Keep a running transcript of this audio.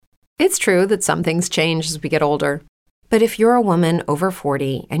It's true that some things change as we get older. But if you're a woman over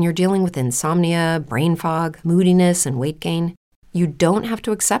 40 and you're dealing with insomnia, brain fog, moodiness, and weight gain, you don't have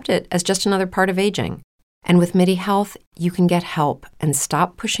to accept it as just another part of aging. And with MIDI Health, you can get help and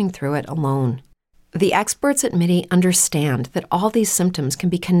stop pushing through it alone. The experts at MIDI understand that all these symptoms can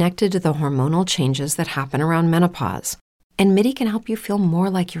be connected to the hormonal changes that happen around menopause, and MIDI can help you feel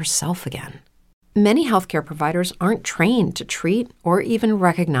more like yourself again. Many healthcare providers aren't trained to treat or even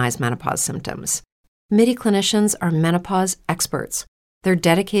recognize menopause symptoms. MIDI clinicians are menopause experts. They're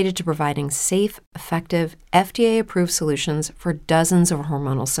dedicated to providing safe, effective, FDA-approved solutions for dozens of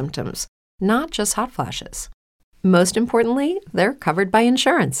hormonal symptoms, not just hot flashes. Most importantly, they're covered by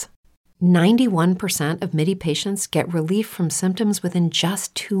insurance. 91% of MIDI patients get relief from symptoms within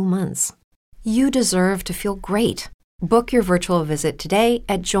just 2 months. You deserve to feel great. Book your virtual visit today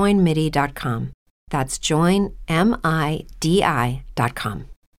at joinmidi.com. That's joinmidi.com.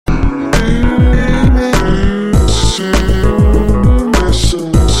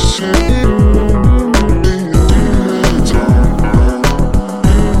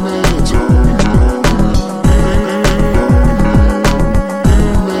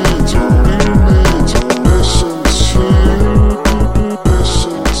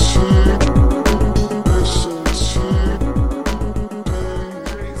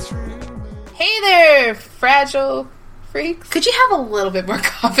 Fragile freaks. Could you have a little bit more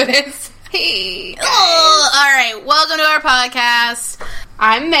confidence? Hey. Oh, all right. Welcome to our podcast.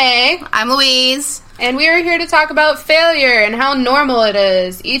 I'm May. I'm Louise. And we are here to talk about failure and how normal it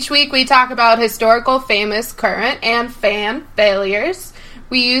is. Each week we talk about historical, famous, current, and fan failures.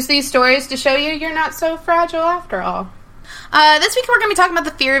 We use these stories to show you you're not so fragile after all. This week we're going to be talking about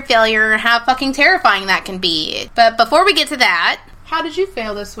the fear of failure and how fucking terrifying that can be. But before we get to that... How did you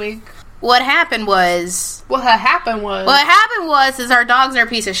fail this week? What happened was is our dogs are a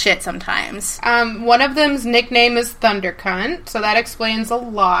piece of shit sometimes. One of them's nickname is Thundercunt, so that explains a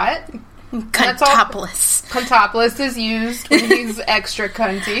lot. Cuntopoulos. Cuntopoulos is used when he's extra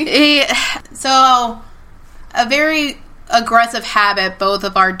cunty. So, a very aggressive habit both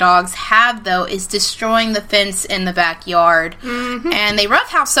of our dogs have, though, is destroying the fence in the backyard. Mm-hmm. And they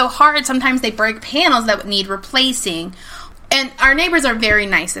roughhouse so hard, sometimes they break panels that would need replacing. And our neighbors are very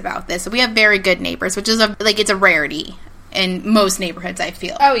nice about this. So we have very good neighbors, which is it's a rarity in most neighborhoods, I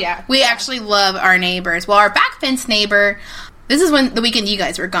feel. Oh, yeah. We actually love our neighbors. Well, our back fence neighbor, this is when the weekend you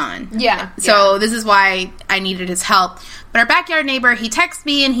guys were gone. Yeah. So this is why I needed his help. But our backyard neighbor, he texted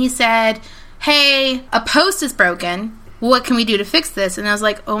me and he said, hey, a post is broken. What can we do to fix this? And I was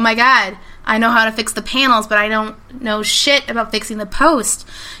like, oh my God, I know how to fix the panels, but I don't know shit about fixing the post.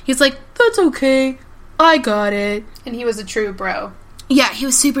 He's like, that's okay. I got it. And he was a true bro. Yeah, he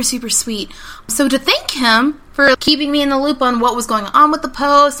was super, super sweet. So to thank him for keeping me in the loop on what was going on with the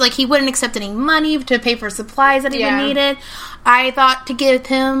post, like he wouldn't accept any money to pay for supplies that he needed, I thought to give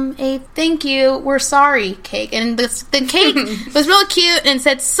him a thank you, we're sorry cake. And the cake was real cute and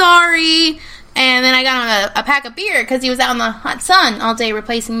said sorry. And then I got him a pack of beer because he was out in the hot sun all day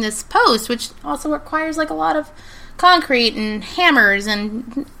replacing this post, which also requires like a lot of concrete and hammers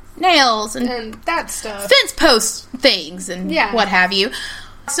and nails and that stuff, fence post things and what have you.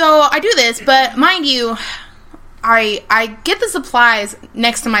 So I do this, but mind you, I get the supplies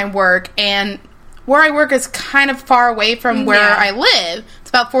next to my work, and where I work is kind of far away from where I live. It's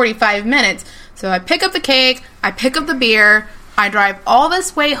about 45 minutes. So I pick up the cake, I pick up the beer, I drive all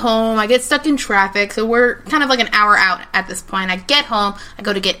this way home, I get stuck in traffic, so we're kind of like an hour out at this point. I get home, I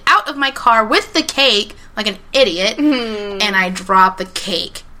go to get out of my car with the cake like an idiot, and I drop the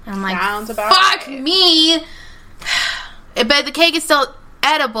cake. I'm like, fuck me. But the cake is still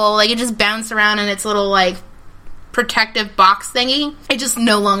edible. Like, it just bounced around in its little, like, protective box thingy. It just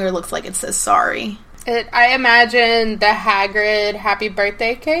no longer looks like it says sorry. I imagine the Hagrid happy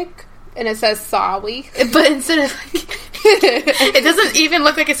birthday cake, and it says sorry. But instead of, like, it doesn't even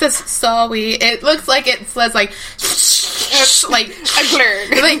look like it says sorry. It looks like it says, like, like a blur.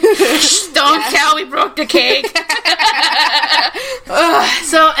 Like, don't tell we broke the cake.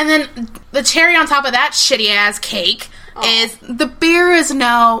 So, and then the cherry on top of that shitty ass cake is the beer is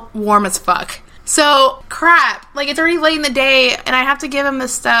now warm as fuck. So, crap. Like, it's already late in the day, and I have to give him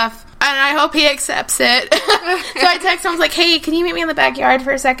this stuff. And I hope he accepts it. So I text him, I was like, hey, can you meet me in the backyard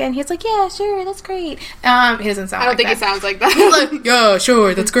for a second? He's like, yeah, sure, that's great. He doesn't sound like that. I don't think he sounds like that. He's like, yeah,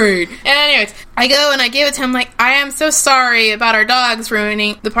 sure, that's great. And anyways, I go and I give it to him, like, I am so sorry about our dogs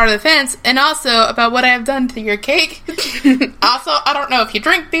ruining the part of the fence, and also about what I have done to your cake. Also, I don't know if you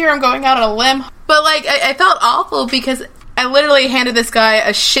drink beer, I'm going out on a limb. But, like, I felt awful because I literally handed this guy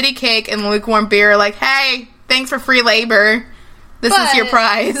a shitty cake and lukewarm beer, like, hey, thanks for free labor. This is your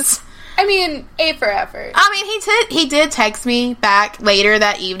prize. I mean, A for effort. I mean, he did text me back later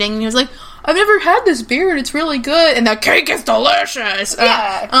that evening, and he was like, I've never had this beer, and it's really good, and the cake is delicious.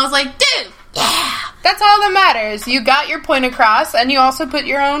 Yeah. I was like, dude, yeah. That's all that matters. You got your point across, and you also put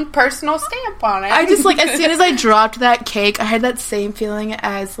your own personal stamp on it. I just, like, as soon as I dropped that cake, I had that same feeling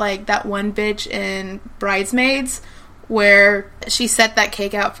as, like, that one bitch in Bridesmaids, where she set that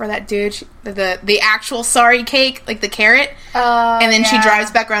cake out for that dude, the actual sorry cake, like the carrot, and then she drives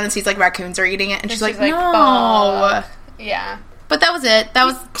back around and sees, like, raccoons are eating it, and she's like, no. Yeah. But that was it.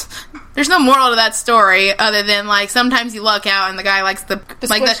 There's no moral to that story other than, like, sometimes you luck out and the guy likes the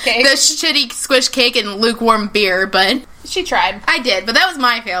shitty squish cake and lukewarm beer, but... She tried. I did, but that was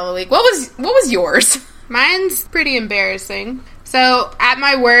my fail of the week. What was yours? Mine's pretty embarrassing. So, at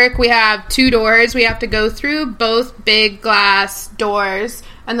my work, we have 2 doors we have to go through, both big glass doors.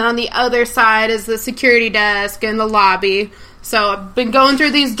 And then on the other side is the security desk and the lobby. So, I've been going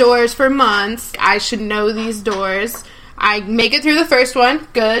through these doors for months. I should know these doors. I make it through the first one.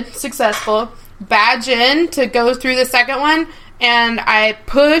 Good. Successful. Badge in to go through the second one. And I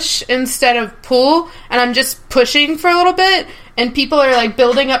push instead of pull. And I'm just pushing for a little bit. And people are, like,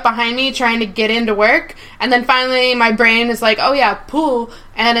 building up behind me trying to get into work. And then finally my brain is like, oh, yeah, pull.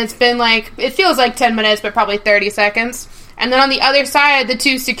 And it's been, like, it feels like 10 minutes, but probably 30 seconds. And then on the other side, the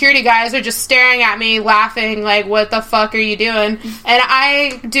 2 security guys are just staring at me, laughing, like, what the fuck are you doing? And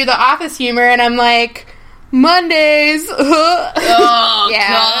I do the office humor, and I'm like... Mondays. Oh, yeah,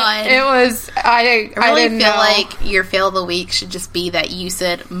 God. It was, I really feel like your fail of the week should just be that you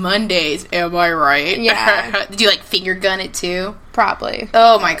said Mondays, am I right? Yeah. Did you, like, finger gun it, too? Probably.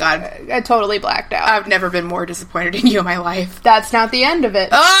 Oh, my God. I totally blacked out. I've never been more disappointed in you in my life. That's not the end of it.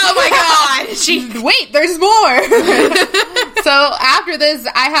 Oh, my God! Wait, there's more! So, after this,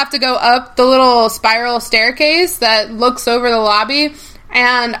 I have to go up the little spiral staircase that looks over the lobby.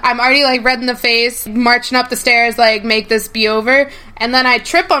 And I'm already, like, red in the face, marching up the stairs, like, make this be over. And then I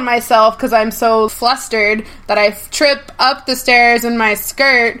trip on myself because I'm so flustered that I trip up the stairs in my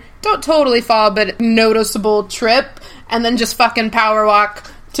skirt. Don't totally fall, but noticeable trip. And then just fucking power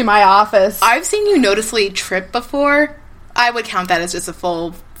walk to my office. I've seen you noticeably trip before. I would count that as just a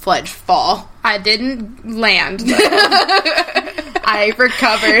full-fledged fall. I didn't land. I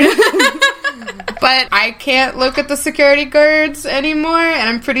recovered. But I can't look at the security guards anymore, and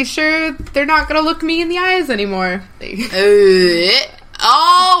I'm pretty sure they're not going to look me in the eyes anymore.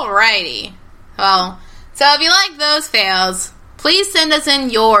 Alrighty. Well, so if you like those fails, please send us in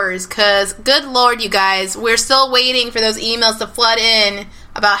yours, because good lord, you guys, we're still waiting for those emails to flood in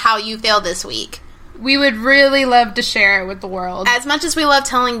about how you failed this week. We would really love to share it with the world. As much as we love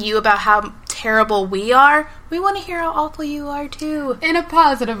telling you about how terrible we are, we want to hear how awful you are, too. In a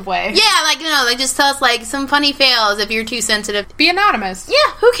positive way. Yeah, like, like, just tell us, like, some funny fails if you're too sensitive. Be anonymous.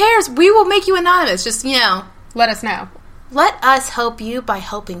 Yeah, who cares? We will make you anonymous. Just, let us know. Let us help you by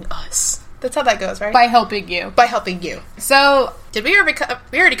helping us. That's how that goes, right? By helping you. By helping you. So, did we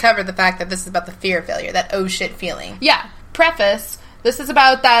already covered the fact that this is about the fear of failure, that oh shit feeling. Yeah. Preface. This is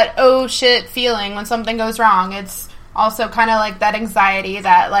about that oh shit feeling when something goes wrong. It's also kind of like that anxiety,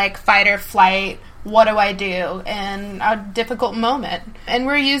 that like fight or flight, what do I do in a difficult moment? And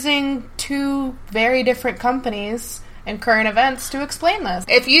we're using 2 very different companies and current events to explain this.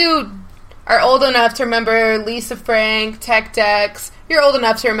 If you are old enough to remember Lisa Frank, TechDex, you're old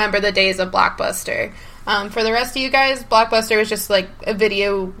enough to remember the days of Blockbuster. For the rest of you guys, Blockbuster was just like a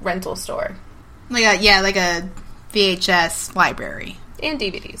video rental store. Like a VHS library. And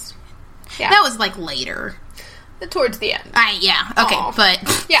DVDs. Yeah. That was, like, later. Towards the end. Yeah, okay, aww.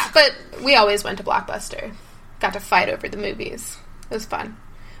 But... Yeah, but we always went to Blockbuster. Got to fight over the movies. It was fun.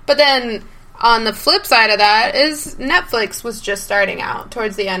 But then, on the flip side of that, is Netflix was just starting out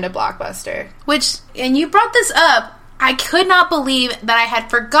towards the end of Blockbuster. And you brought this up, I could not believe that I had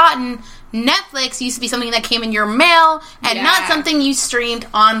forgotten Netflix used to be something that came in your mail and not something you streamed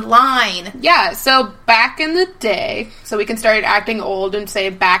online. Yeah, so back in the day, so we can start acting old and say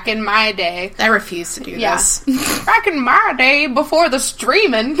back in my day. I refuse to do this. Back in my day, before the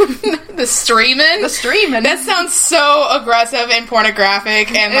streaming. The streaming? The streaming. That sounds so aggressive and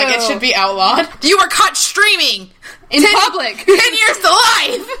pornographic and like it should be outlawed. You were caught streaming! In public! 10 years to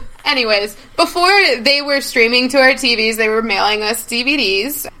life! Anyways, before they were streaming to our TVs, they were mailing us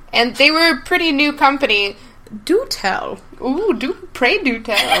DVDs. And they were a pretty new company. Do tell. Ooh, pray do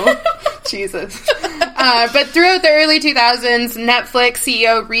tell. Jesus. But throughout the early 2000s, Netflix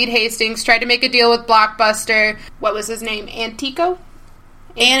CEO Reed Hastings tried to make a deal with Blockbuster. What was his name? Antioco.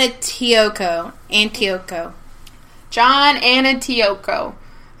 John Antioco,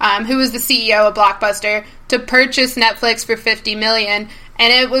 who was the CEO of Blockbuster, to purchase Netflix for $50 million.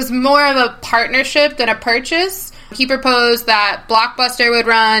 And it was more of a partnership than a purchase. He proposed that Blockbuster would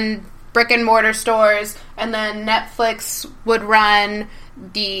run brick-and-mortar stores, and then Netflix would run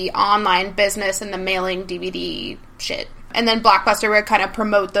the online business and the mailing DVD shit. And then Blockbuster would kind of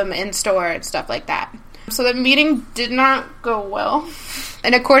promote them in-store and stuff like that. So the meeting did not go well.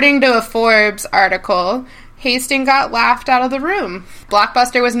 And according to a Forbes article, Hastings got laughed out of the room.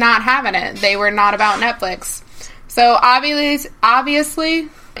 Blockbuster was not having it. They were not about Netflix. So obviously,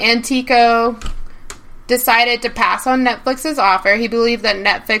 Antico decided to pass on Netflix's offer. He believed that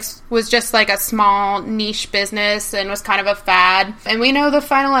Netflix was just like a small niche business and was kind of a fad. And we know the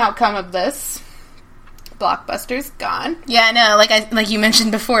final outcome of this. Blockbuster's gone. Yeah, I know. Like you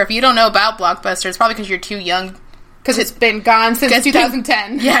mentioned before, if you don't know about Blockbuster, it's probably because you're too young. Because it's been gone since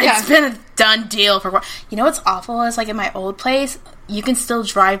 2010. It's been a done deal for a while. You know what's awful is, like, in my old place, you can still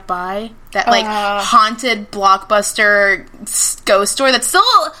drive by that, like, haunted Blockbuster ghost store that still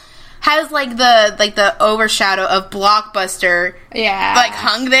has, like, the overshadow of Blockbuster, like,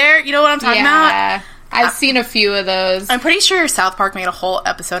 hung there. You know what I'm talking about? I've seen a few of those. I'm pretty sure South Park made a whole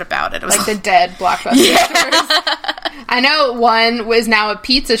episode about it. It was like the dead Blockbuster stores. I know one was now a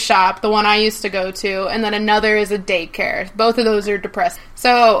pizza shop, the one I used to go to, and then another is a daycare. Both of those are depressed.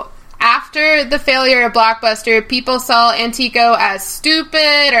 So after the failure of Blockbuster, people saw Antico as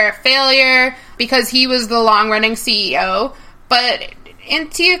stupid or a failure because he was the long-running CEO. But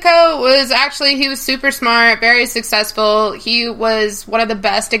Antico was actually, he was super smart, very successful. He was one of the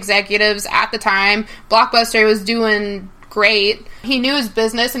best executives at the time. Blockbuster was doing great. He knew his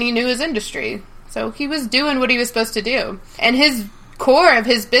business and he knew his industry. So he was doing what he was supposed to do. And his core of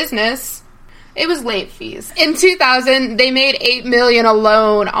his business, it was late fees. In 2000, they made $8 million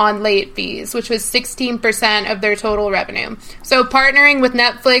alone on late fees, which was 16% of their total revenue. So partnering with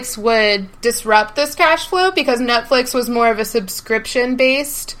Netflix would disrupt this cash flow because Netflix was more of a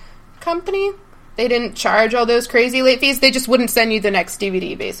subscription-based company. They didn't charge all those crazy late fees. They just wouldn't send you the next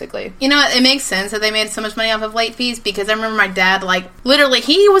DVD, basically. You know what? It makes sense that they made so much money off of late fees because I remember my dad, like, literally,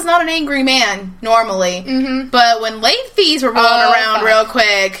 he was not an angry man normally. Mm-hmm. But when late fees were rolling around real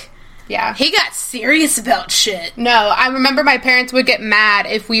quick, yeah, he got serious about shit. No, I remember my parents would get mad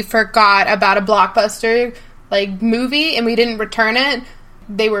if we forgot about a Blockbuster, like, movie and we didn't return it.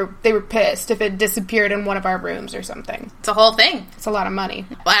 They were pissed if it disappeared in one of our rooms or something. It's a whole thing. It's a lot of money.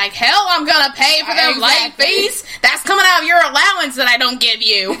 Like, hell, I'm gonna pay for them late fees. That's coming out of your allowance that I don't give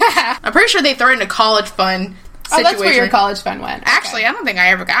you. I'm pretty sure they throw it in a college fund situation. Oh, that's where your college fund went. Actually, I don't think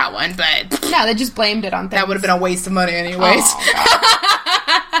I ever got one, but... No, they just blamed it on things. That would have been a waste of money anyways.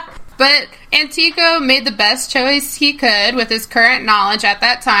 Oh, but Antico made the best choice he could with his current knowledge at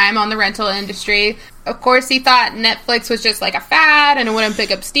that time on the rental industry. Of course, he thought Netflix was just like a fad and it wouldn't pick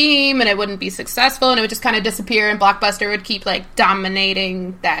up steam and it wouldn't be successful and it would just kind of disappear and Blockbuster would keep, like,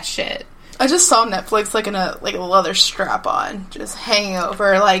 dominating that shit. I just saw Netflix, like, in a leather strap on, just hanging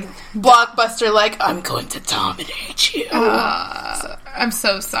over, like, Blockbuster, like, I'm going to dominate you. I'm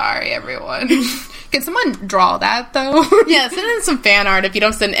so sorry, everyone. Can someone draw that, though? Yeah, send in some fan art if you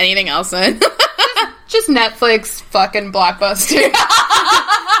don't send anything else in. Just Netflix fucking Blockbuster.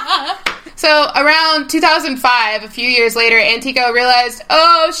 So, around 2005, a few years later, Antico realized,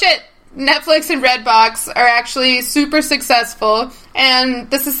 oh shit, Netflix and Redbox are actually super successful, and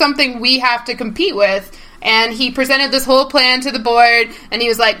this is something we have to compete with. And he presented this whole plan to the board, and he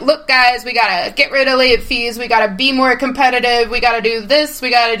was like, look guys, we gotta get rid of late fees, we gotta be more competitive, we gotta do this, we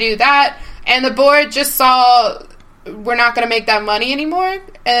gotta do that. And the board just saw, we're not gonna make that money anymore,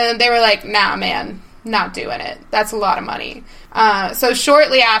 and they were like, nah man, not doing it. That's a lot of money. So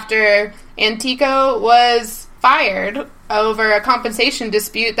shortly after, Antico was fired over a compensation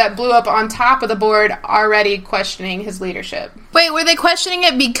dispute that blew up on top of the board already questioning his leadership. Wait, were they questioning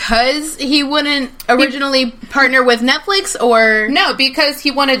it because he wouldn't originally partner with Netflix, or...? No, because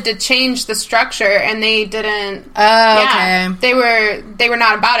he wanted to change the structure, and they didn't... Oh, okay. They were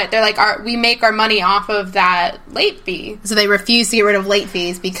not about it. They're like, we make our money off of that late fee. So they refused to get rid of late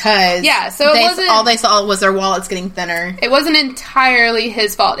fees because... Yeah, so it wasn't... All they saw was their wallets getting thinner. It wasn't entirely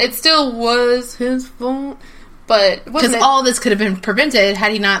his fault. It still was his fault. But because all this could have been prevented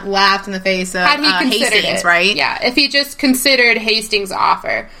had he not laughed in the face of Hastings, right? Yeah, if he just considered Hastings'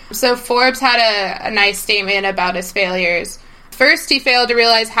 offer. So Forbes had a nice statement about his failures. First, he failed to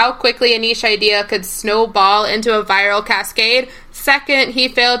realize how quickly a niche idea could snowball into a viral cascade. Second, he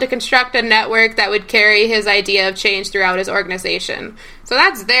failed to construct a network that would carry his idea of change throughout his organization. So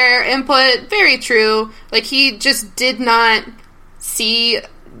that's their input. Very true. Like, he just did not see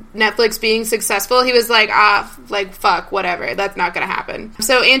Netflix being successful. He was like, fuck, whatever, that's not gonna happen.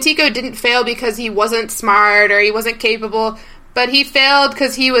 So Antico didn't fail because he wasn't smart or he wasn't capable, but he failed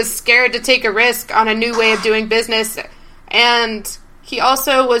because he was scared to take a risk on a new way of doing business, and he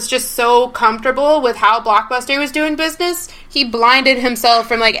also was just so comfortable with how Blockbuster was doing business, he blinded himself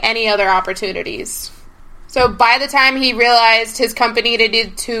from, like, any other opportunities. So by the time he realized his company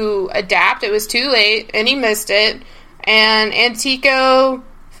needed to adapt, it was too late, and he missed it, and Antico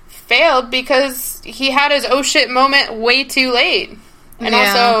failed because he had his oh shit moment way too late. And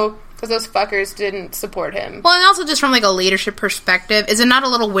also because those fuckers didn't support him. Well, and also just from, like, a leadership perspective, is it not a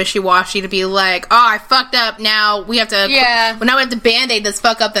little wishy-washy to be like, oh, I fucked up, now we have to now we have to Band-Aid this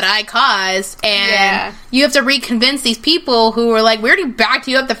fuck up that I caused, and you have to reconvince these people who were like, we already backed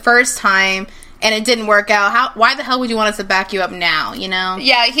you up the first time, and it didn't work out. Why the hell would you want us to back you up now, you know?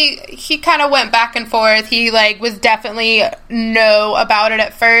 Yeah, he kind of went back and forth. He, like, was definitely no about it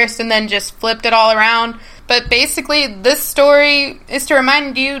at first, and then just flipped it all around. But basically, this story is to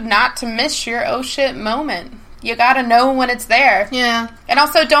remind you not to miss your oh shit moment. You gotta know when it's there. Yeah. And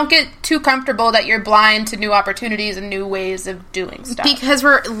also, don't get too comfortable that you're blind to new opportunities and new ways of doing stuff. Because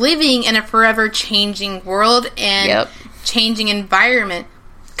we're living in a forever changing world and changing environment.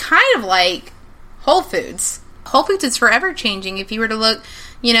 Kind of like Whole Foods. Whole Foods is forever changing. If you were to look,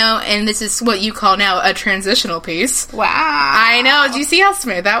 you know, and this is what you call now a transitional piece. Wow. I know. Do you see how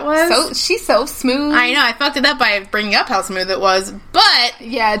smooth that was? She's so smooth. I know. I fucked it up by bringing up how smooth it was, but...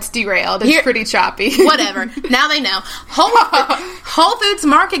 Yeah, it's derailed. It's pretty choppy. Whatever. Now they know. Whole Foods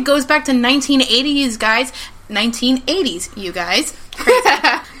Market goes back to 1980s, guys. 1980s, you guys.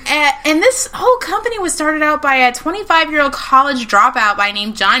 And this whole company was started out by a 25-year-old college dropout by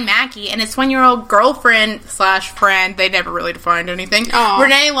named John Mackey and his 20-year-old girlfriend/friend, they never really defined anything,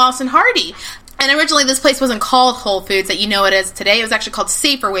 Renee Lawson Hardy. And originally this place wasn't called Whole Foods that you know it as today. It was actually called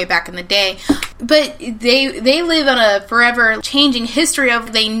Safeway back in the day. But they live on a forever changing history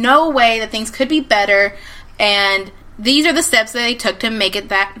of they know a way that things could be better, and these are the steps that they took to make it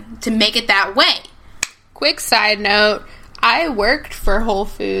that way. Quick side note, I worked for Whole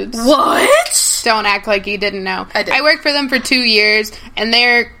Foods. What? Don't act like you didn't know. I did. I worked for them for 2 years, and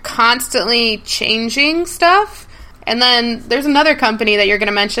they're constantly changing stuff. And then there's another company that you're going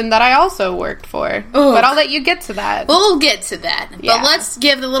to mention that I also worked for. Ooh. But I'll let you get to that. We'll get to that. Yeah. But let's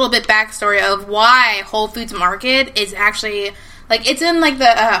give a little bit backstory of why Whole Foods Market is actually... Like, it's in, like,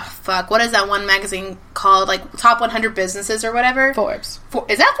 the... what is that one magazine called? Like, Top 100 Businesses or whatever? Forbes.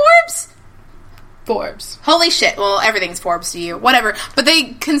 Is that Forbes? Forbes. Holy shit. Well, everything's Forbes to you. Whatever. But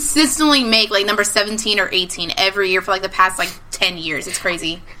they consistently make, like, number 17 or 18 every year for, like, the past, like, 10 years. It's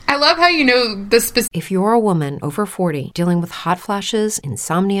crazy. I love how you know the specific... If you're a woman over 40 dealing with hot flashes,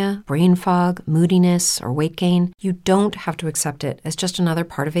 insomnia, brain fog, moodiness, or weight gain, you don't have to accept it as just another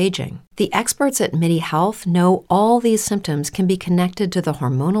part of aging. The experts at MIDI Health know all these symptoms can be connected to the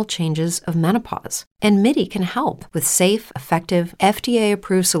hormonal changes of menopause. And MIDI can help with safe, effective,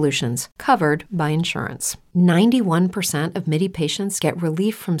 FDA-approved solutions covered by insurance. 91% of MIDI patients get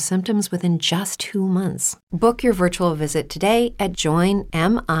relief from symptoms within just 2 months. Book your virtual visit today at joinmidi.com.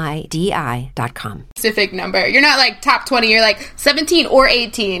 Specific number. You're not like top 20, you're like 17 or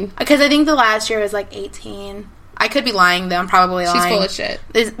 18. Because I think the last year was like 18. I could be lying, though. I'm probably lying. She's full of shit.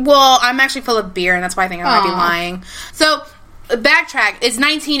 Well, I'm actually full of beer, and that's why I think I might be lying. So, backtrack. It's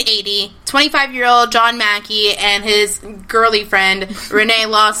 1980. 25-year-old John Mackey and his girly friend, Renee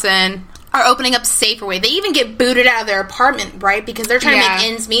Lawson, are opening up Safeway. They even get booted out of their apartment, right? Because they're trying to make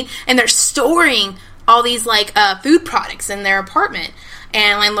ends meet, and they're storing all these, like, food products in their apartment.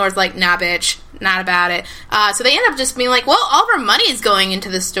 And landlord's like, nah, bitch, not about it. So they end up just being like, well, all of our money is going into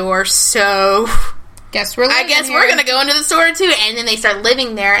the store, so... I guess we're going to go into the store, too. And then they start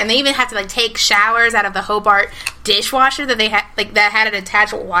living there, and they even have to, like, take showers out of the Hobart dishwasher that they had, like, that had an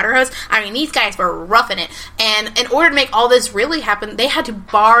attached water hose. I mean, these guys were roughing it. And in order to make all this really happen, they had to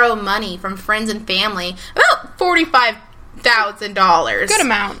borrow money from friends and family, about $45,000. Good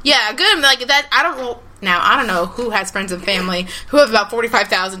amount. Yeah, good. Like, that, I don't know. Now, I don't know who has friends and family who have about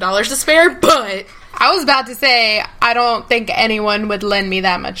 $45,000 to spare, but... I was about to say, I don't think anyone would lend me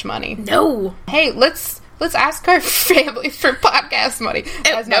that much money. No. Hey, let's ask our family for podcast money.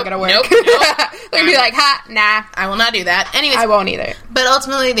 That's not going to work. Nope. They're going to be like, nah. I will not do that. Anyways. I won't either. But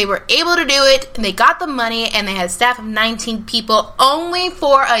ultimately, they were able to do it, and they got the money, and they had a staff of 19 people, only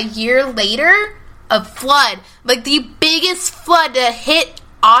for a year later, a flood. Like, the biggest flood to hit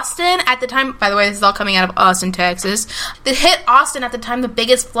Austin at the time. By the way, this is all coming out of Austin, Texas. That hit Austin at the time, the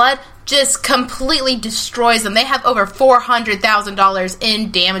biggest flood, just completely destroys them. They have over $400,000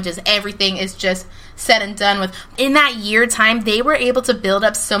 in damages. Everything is just said and done with. In that year time, they were able to build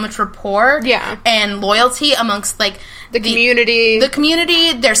up so much rapport and loyalty amongst like the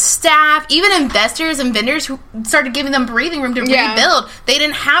community, their staff, even investors and vendors who started giving them breathing room to rebuild. They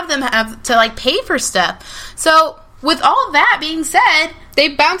didn't have them have to like pay for stuff. So with all that being said, they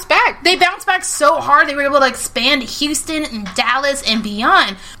bounced back. They bounced back so hard. They were able to expand Houston and Dallas and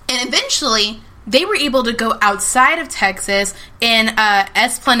beyond. And eventually, they were able to go outside of Texas in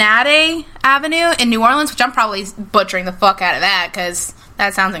Esplanade Avenue in New Orleans, which I'm probably butchering the fuck out of that because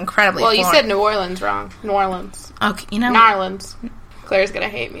that sounds incredibly foreign. You said New Orleans wrong. New Orleans. Okay, you know. New Orleans. Claire's gonna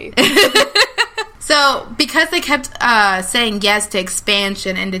hate me. So, because they kept saying yes to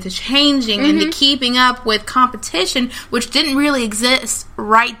expansion and to changing and to keeping up with competition, which didn't really exist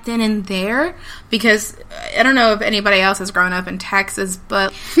right then and there, because I don't know if anybody else has grown up in Texas,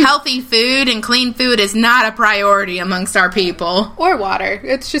 but healthy food and clean food is not a priority amongst our people. Or water.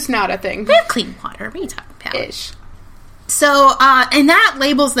 It's just not a thing. We have clean water. What are you talking about? Ish. So, and that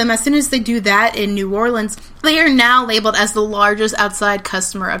labels them, as soon as they do that in New Orleans, they are now labeled as the largest outside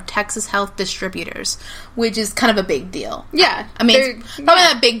customer of Texas Health Distributors, which is kind of a big deal. Yeah. I mean, it's probably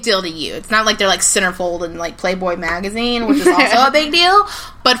not a big deal to you. It's not like they're like Centerfold and like Playboy magazine, which is also a big deal.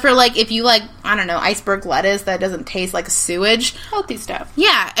 But for like, if you like, I don't know, iceberg lettuce that doesn't taste like sewage. Healthy stuff.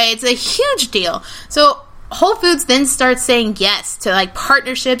 Yeah, it's a huge deal. So, Whole Foods then starts saying yes to like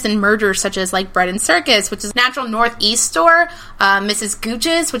partnerships and mergers such as like Bread and Circus, which is Natural Northeast store, Mrs.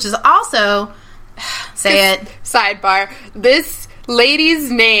 Gooch's, which is also sidebar. This lady's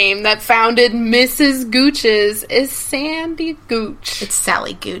name that founded Mrs. Gooch's is Sandy Gooch. It's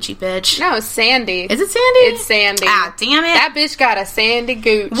Sally Gucci, bitch. No, it's Sandy. Is it Sandy? It's Sandy. Ah, damn it! That bitch got a Sandy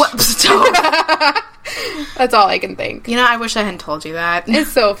Gooch. What? That's all I can think. You know, I wish I hadn't told you that.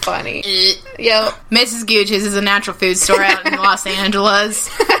 It's so funny. Yep. Mrs. Gooch's is a natural food store out in Los Angeles.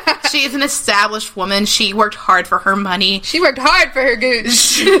 She is an established woman. She worked hard for her money. She worked hard for her gooch.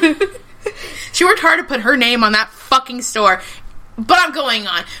 She worked hard to put her name on that fucking store. But I'm going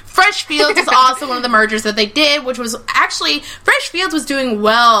on. Fresh Fields is also one of the mergers that they did, which was actually, Fresh Fields was doing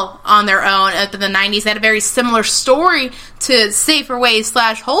well on their own up in the 90s. They had a very similar story to Safer Ways /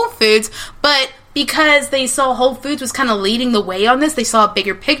 Whole Foods, but because they saw Whole Foods was kind of leading the way on this, they saw a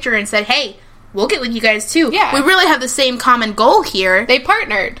bigger picture and said, hey, we'll get with you guys too. Yeah. We really have the same common goal here. They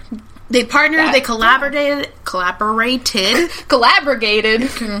partnered. They collaborated. Collaborated.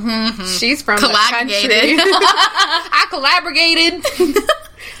 Mm-hmm. She's from the country. I collaborated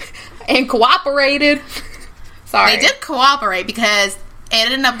and cooperated. Sorry. They did cooperate because it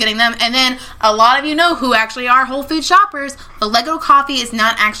ended up getting them. And then a lot of you know who actually are Whole Foods shoppers. Allegro Coffee is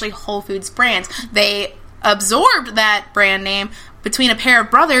not actually Whole Foods brands. They absorbed that brand name between a pair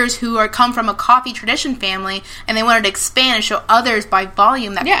of brothers who come from a coffee tradition family, and they wanted to expand and show others by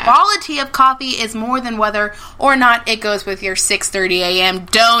volume that quality of coffee is more than whether or not it goes with your 6:30 a.m.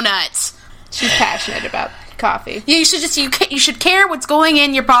 donuts. She's passionate about coffee. You should care what's going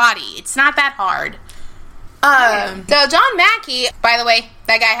in your body. It's not that hard. So John Mackey, by the way,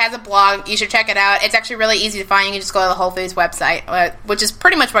 that guy has a blog. You should check it out. It's actually really easy to find. You can just go to the Whole Foods website, which is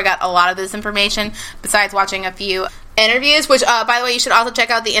pretty much where I got a lot of this information, besides watching a few interviews, which, by the way, you should also check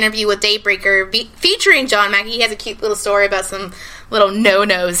out the interview with Daybreaker featuring John Mackey. He has a cute little story about some little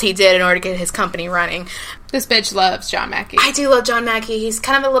no-nos he did in order to get his company running. This bitch loves John Mackey. I do love John Mackey. He's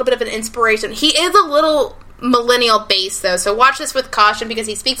kind of a little bit of an inspiration. He is a little millennial based, though, so watch this with caution because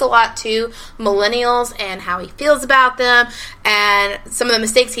he speaks a lot to millennials and how he feels about them and some of the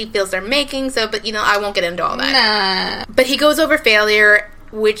mistakes he feels they're making, but I won't get into all that. Nah. But he goes over failure,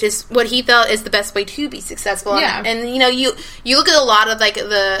 which is what he felt is the best way to be successful. Yeah. And you look at a lot of like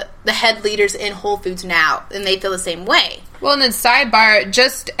the head leaders in Whole Foods now, and they feel the same way. Well, and then sidebar,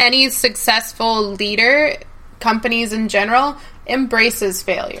 just any successful leader, companies in general, embraces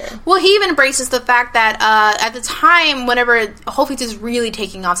failure. Well, he even embraces the fact that at the time, whenever Whole Foods is really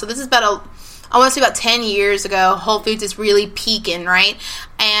taking off, so this is about I want to say about 10 years ago, Whole Foods is really peaking, right?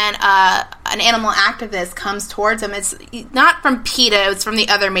 And an animal activist comes towards him. It's not from PETA. It's from the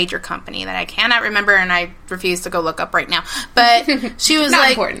other major company that I cannot remember, and I refuse to go look up right now. But she was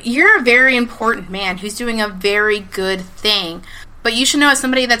like, important. You're a very important man who's doing a very good thing. But you should know, as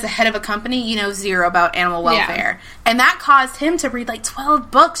somebody that's the head of a company, you know zero about animal welfare. Yeah. And that caused him to read like 12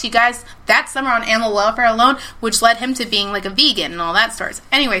 books, you guys, that summer on animal welfare alone, which led him to being like a vegan and all that sorts.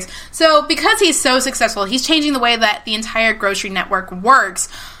 Anyways, so because he's so successful, he's changing the way that the entire grocery network works.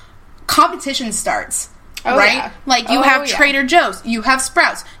 Competition starts. right? Yeah. Like, you have Trader Joe's, you have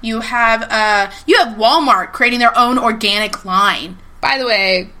Sprouts, you have Walmart creating their own organic line. By the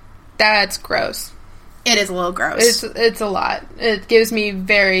way, that's gross. It is a little gross. It's a lot. It gives me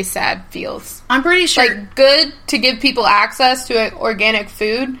very sad feels. I'm pretty sure... Like, good to give people access to organic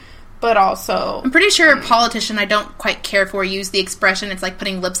food, but also... I'm pretty sure a politician I don't quite care for used the expression, it's like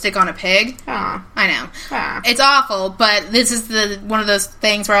putting lipstick on a pig. I know. It's awful, but this is one of those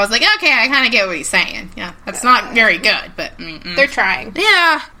things where I was like, okay, I kind of get what he's saying. Yeah, that's not very good, but... They're trying.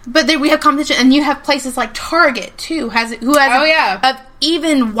 Yeah, but we have competition, and you have places like Target, too, who has an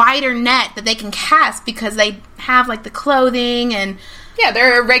even wider net that they can cast because they have, like, the clothing and... Yeah,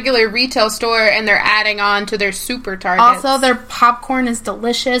 they're a regular retail store, and they're adding on to their super Targets. Also, their popcorn is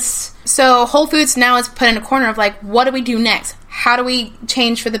delicious. So Whole Foods now is put in a corner of, like, what do we do next? How do we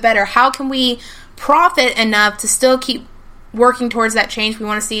change for the better? How can we profit enough to still keep working towards that change we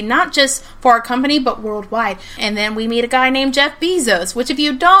want to see, not just for our company, but worldwide? And then we meet a guy named Jeff Bezos, which if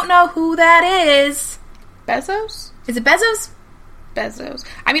you don't know who that is... Bezos? Is it Bezos? Bezos.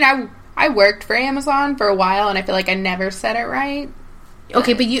 I mean, I worked for Amazon for a while, and I feel like I never said it right.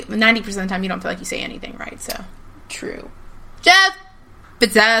 Okay, but 90% of the time you don't feel like you say anything right, so. True. Jeff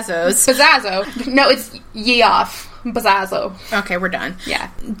Bezos. Bezazzo. No, it's Yeoff. Bezazzo. Okay, we're done. Yeah.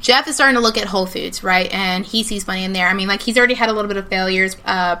 Jeff is starting to look at Whole Foods, right? And he sees money in there. I mean, like, he's already had a little bit of failures.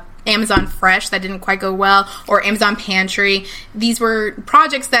 Amazon Fresh, that didn't quite go well, or Amazon Pantry. These were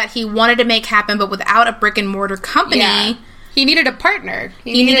projects that he wanted to make happen, but without a brick-and-mortar company. Yeah. He needed a partner.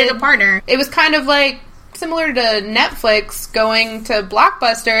 He needed a partner. It was kind of like... similar to Netflix going to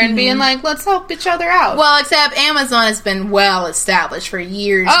Blockbuster and being like, let's help each other out. Well, except Amazon has been well established for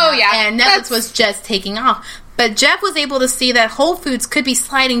years now, and Netflix was just taking off. But Jeff was able to see that Whole Foods could be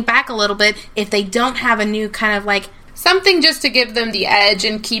sliding back a little bit if they don't have a new kind of like... something just to give them the edge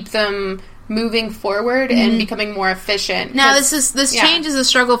and keep them moving forward and becoming more efficient. Now, this change is a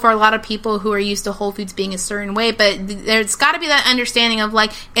struggle for a lot of people who are used to Whole Foods being a certain way, but there's got to be that understanding of,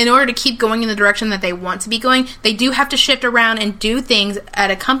 like, in order to keep going in the direction that they want to be going, they do have to shift around and do things at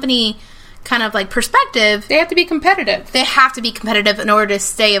a company kind of, like, perspective. They have to be competitive. They have to be competitive in order to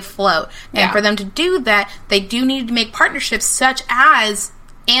stay afloat. And for them to do that, they do need to make partnerships such as...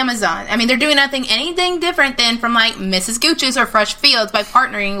 Amazon. I mean, they're doing anything different than from, like, Mrs. Gooch's or Fresh Fields by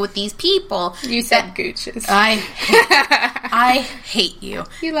partnering with these people. You said Gooch's. I hate you.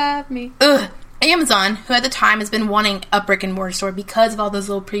 You love me. Ugh. Amazon, who at the time has been wanting a brick-and-mortar store because of all those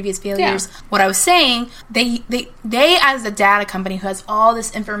little previous failures, what I was saying, they as a data company who has all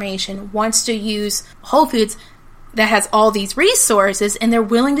this information, wants to use Whole Foods that has all these resources, and they're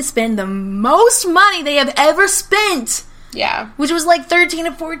willing to spend the most money they have ever spent. Yeah. Which was like $13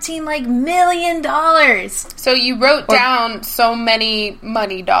 to $14 million. So you wrote down so many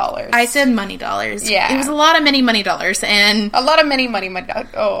money dollars. I said money dollars. Yeah. It was a lot of many money dollars. And a lot of money.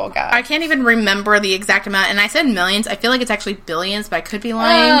 Oh, God. I can't even remember the exact amount. And I said millions. I feel like it's actually billions, but I could be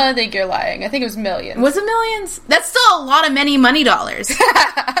lying. I think you're lying. I think it was millions. Was it millions? That's still a lot of many money dollars.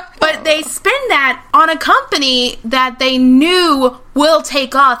 But they spend that on a company that they knew will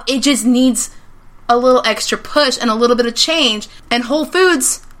take off. It just needs... a little extra push and a little bit of change, and Whole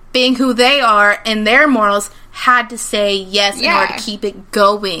Foods, being who they are and their morals, had to say yes in order to keep it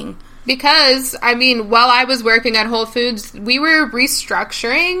going. Because, I mean, while I was working at Whole Foods, we were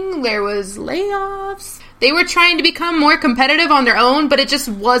restructuring, there was layoffs. They were trying to become more competitive on their own, but it just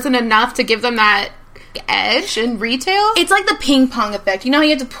wasn't enough to give them that edge in retail. It's like the ping pong effect. You know how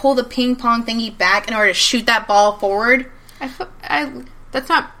you have to pull the ping pong thingy back in order to shoot that ball forward? That's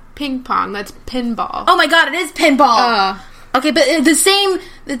not ping pong, that's pinball. Oh my God, it is pinball. Okay, but the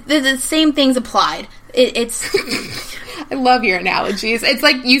same things applied. It's I love your analogies. It's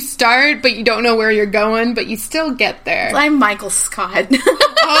like you start, but you don't know where you're going, but you still get there. I'm Michael Scott.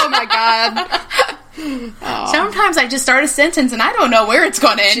 Oh my God. Oh. Sometimes I just start a sentence and I don't know where it's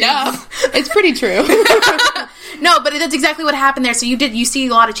going to end up. It's pretty true. No, but that's exactly what happened there. So you see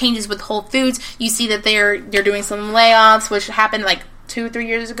a lot of changes with Whole Foods. You see that they're doing some layoffs, which happened like 2 or 3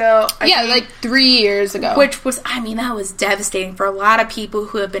 years ago. I think. Like 3 years ago. Which was, I mean, that was devastating for a lot of people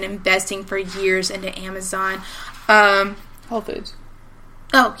who have been investing for years into Amazon. Whole Foods.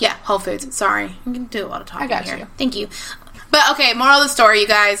 Oh, yeah, Whole Foods. Sorry. I'm going to do a lot of talking here. You. Thank you. But, okay, moral of the story, you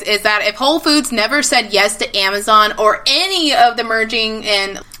guys, is that if Whole Foods never said yes to Amazon or any of the merging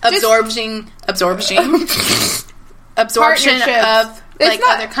and absorption of other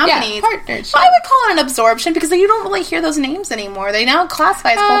companies. Partnership. I would call it an absorption because you don't really hear those names anymore. They now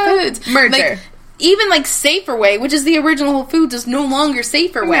classify as Whole Foods. Merger. Like, even like Saferway, which is the original Whole Foods, is no longer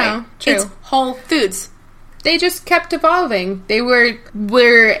Saferway. No, true. It's Whole Foods. they just kept evolving. They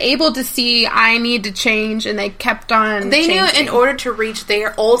were able to see, I need to change, and they kept on They changing. knew in order to reach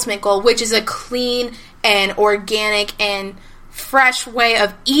their ultimate goal, which is a clean and organic and fresh way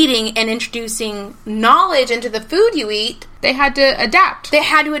of eating and introducing knowledge into the food you eat, they had to adapt. They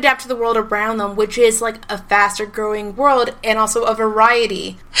had to adapt to the world around them, which is like a faster growing world and also a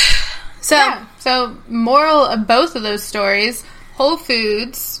variety. So moral of both of those stories, Whole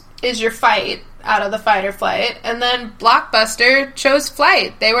Foods is your fight out of the fight or flight, and then Blockbuster chose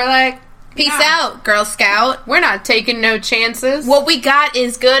flight. They were like, peace out, Girl Scout. We're not taking no chances. What we got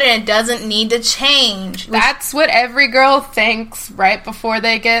is good and it doesn't need to change. That's what every girl thinks right before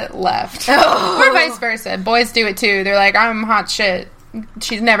they get left. Oh. Or vice versa. Boys do it too. They're like, I'm hot shit.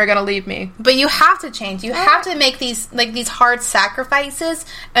 She's never gonna leave me. But you have to change. You have to make these hard sacrifices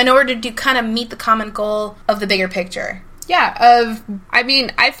in order to kind of meet the common goal of the bigger picture. Yeah,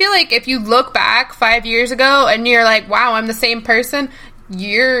 I feel like if you look back 5 years ago and you're like, wow, I'm the same person,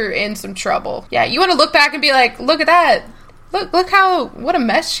 you're in some trouble. Yeah, you want to look back and be like, look at that. Look what a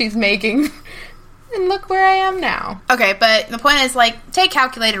mess she's making. And look where I am now. Okay, but the point is, like, take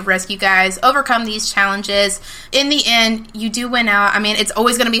calculated risk, you guys. Overcome these challenges. In the end, you do win out. I mean, it's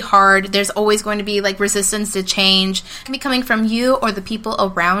always going to be hard. There's always going to be, like, resistance to change. It can be coming from you or the people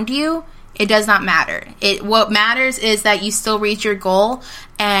around you. It does not matter. What matters is that you still reach your goal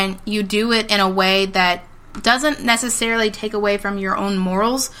and you do it in a way that doesn't necessarily take away from your own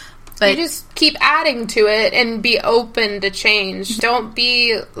morals, but you just keep adding to it and be open to change. Don't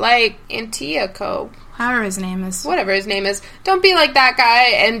be like Antioco. However his name is. Whatever his name is. Don't be like that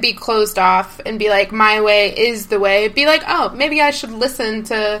guy and be closed off and be like, my way is the way. Be like, oh, maybe I should listen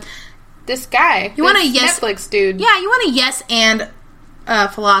to this guy. You want a yes Netflix dude. Yeah, you want a yes and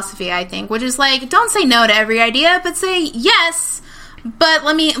philosophy, I think, which is like, don't say no to every idea, but say yes, but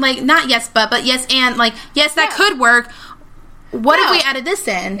let me, like, not yes but yes and, like, yes, that could work. What if we added this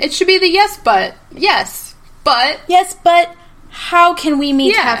in? It should be the yes but. Yes, but how can we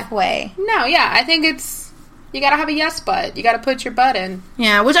meet halfway? No, I think it's, you gotta have a yes but. You gotta put your butt in.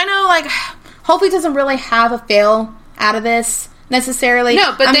 Yeah, which I know, like, hopefully doesn't really have a fail out of this necessarily.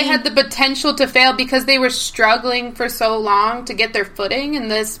 No, but they had the potential to fail because they were struggling for so long to get their footing in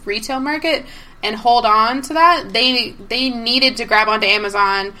this retail market and hold on to that. They needed to grab onto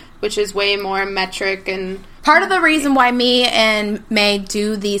Amazon, which is way more metric. And part of the reason why me and May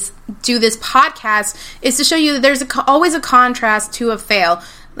do this podcast is to show you that there's always a contrast to a fail.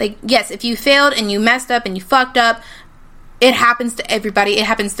 Like, yes, if you failed and you messed up and you fucked up, it happens to everybody. It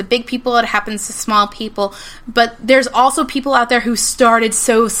happens to big people. It happens to small people. But there's also people out there who started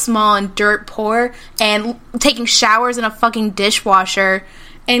so small and dirt poor and taking showers in a fucking dishwasher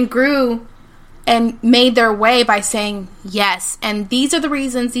and grew and made their way by saying yes. And these are the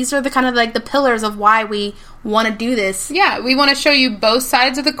reasons. These are the kind of like the pillars of why we want to do this. Yeah, we want to show you both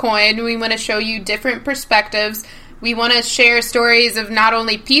sides of the coin. We want to show you different perspectives. We want to share stories of not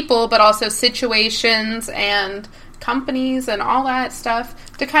only people, but also situations and companies and all that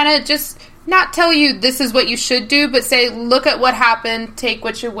stuff to kind of just not tell you this is what you should do, but say, look at what happened, take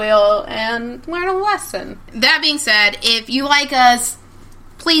what you will, and learn a lesson. That being said, if you like us,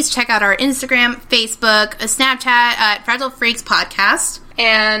 please check out our Instagram, Facebook, Snapchat at Fragile Freaks Podcast.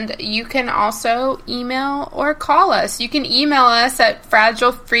 And you can also email or call us. You can email us at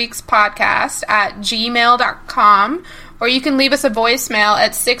fragilefreakspodcast@gmail.com, or you can leave us a voicemail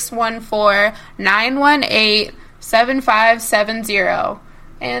at 614-918-7570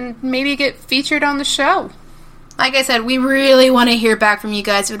 and maybe get featured on the show. Like I said, we really want to hear back from you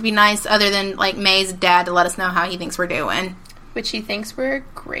guys. It would be nice, other than like May's dad, to let us know how he thinks we're doing. Which he thinks we're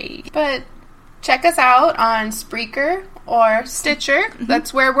great. But check us out on Spreaker or Stitcher. Mm-hmm.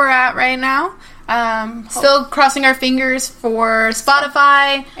 That's where we're at right now. Still crossing our fingers for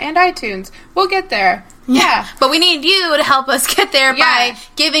Spotify and iTunes. We'll get there. Yeah. But we need you to help us get there by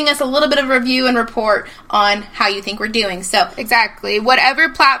giving us a little bit of review and report on how you think we're doing. So exactly. Whatever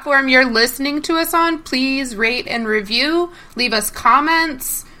platform you're listening to us on, please rate and review. Leave us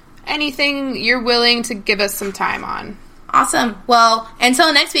comments. Anything you're willing to give us some time on. Awesome. Well,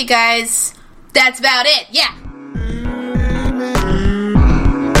 until next week, guys, that's about it. Yeah.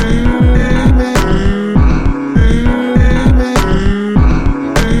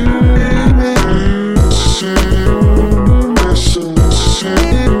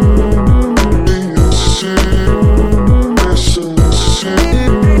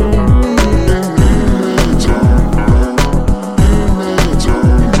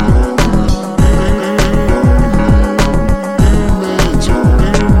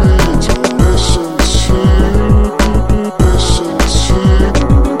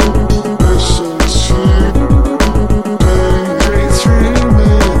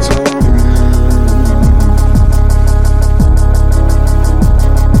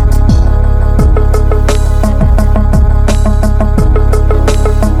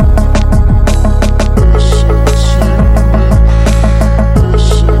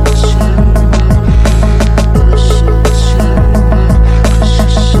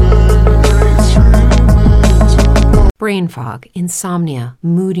 brain fog, insomnia,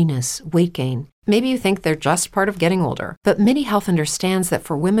 moodiness, weight gain. Maybe you think they're just part of getting older, but MIDI Health understands that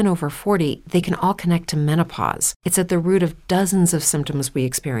for women over 40, they can all connect to menopause. It's at the root of dozens of symptoms we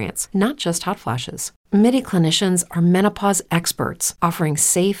experience, not just hot flashes. MIDI clinicians are menopause experts, offering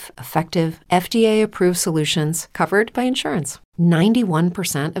safe, effective, FDA-approved solutions covered by insurance.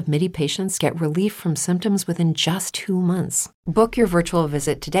 91% of MIDI patients get relief from symptoms within just 2 months. Book your virtual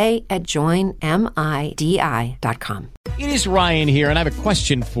visit today at joinmidi.com. It is Ryan here, and I have a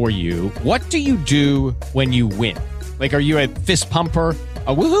question for you. What do you do when you win? Like, are you a fist pumper,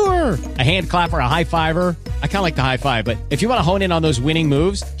 a woohooer, a hand clapper, a high fiver? I kind of like the high five, but if you want to hone in on those winning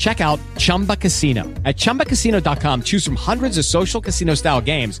moves, check out Chumba Casino. At ChumbaCasino.com, choose from hundreds of social casino-style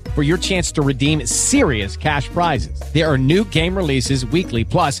games for your chance to redeem serious cash prizes. There are new game releases weekly,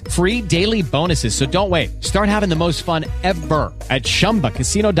 plus free daily bonuses, so don't wait. Start having the most fun ever at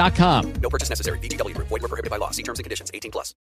ChumbaCasino.com. No purchase necessary. VGW Group. Void where prohibited by law. See terms and conditions. 18+.